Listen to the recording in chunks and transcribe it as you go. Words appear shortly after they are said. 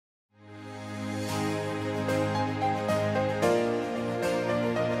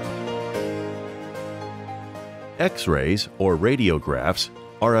X-rays, or radiographs,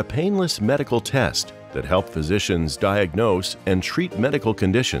 are a painless medical test that help physicians diagnose and treat medical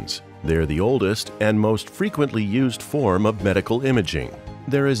conditions. They're the oldest and most frequently used form of medical imaging.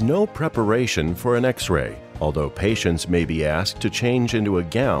 There is no preparation for an X-ray, although patients may be asked to change into a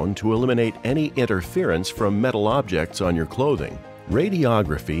gown to eliminate any interference from metal objects on your clothing.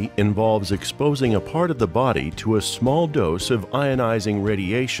 Radiography involves exposing a part of the body to a small dose of ionizing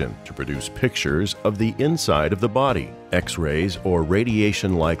radiation to produce pictures of the inside of the body. X-rays, or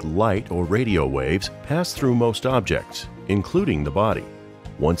radiation-like light or radio waves, pass through most objects, including the body.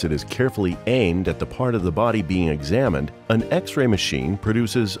 Once it is carefully aimed at the part of the body being examined, an X-ray machine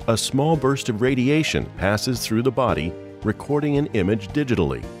produces a small burst of radiation passes through the body, recording an image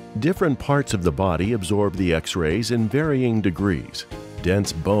digitally. Different parts of the body absorb the X-rays in varying degrees.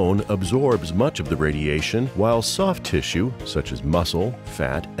 Dense bone absorbs much of the radiation, while soft tissue, such as muscle,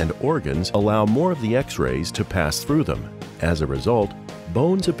 fat, and organs, allow more of the X-rays to pass through them. As a result,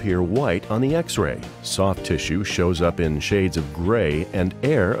 bones appear white on the X-ray, soft tissue shows up in shades of gray, and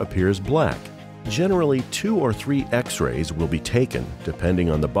air appears black. Generally, 2 or 3 X-rays will be taken, depending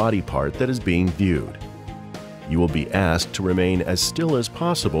on the body part that is being viewed. You will be asked to remain as still as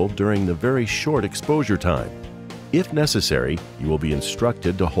possible during the very short exposure time. If necessary, you will be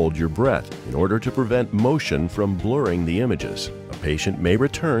instructed to hold your breath in order to prevent motion from blurring the images. A patient may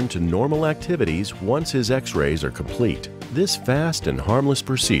return to normal activities once his X-rays are complete. This fast and harmless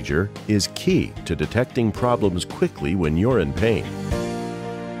procedure is key to detecting problems quickly when you're in pain.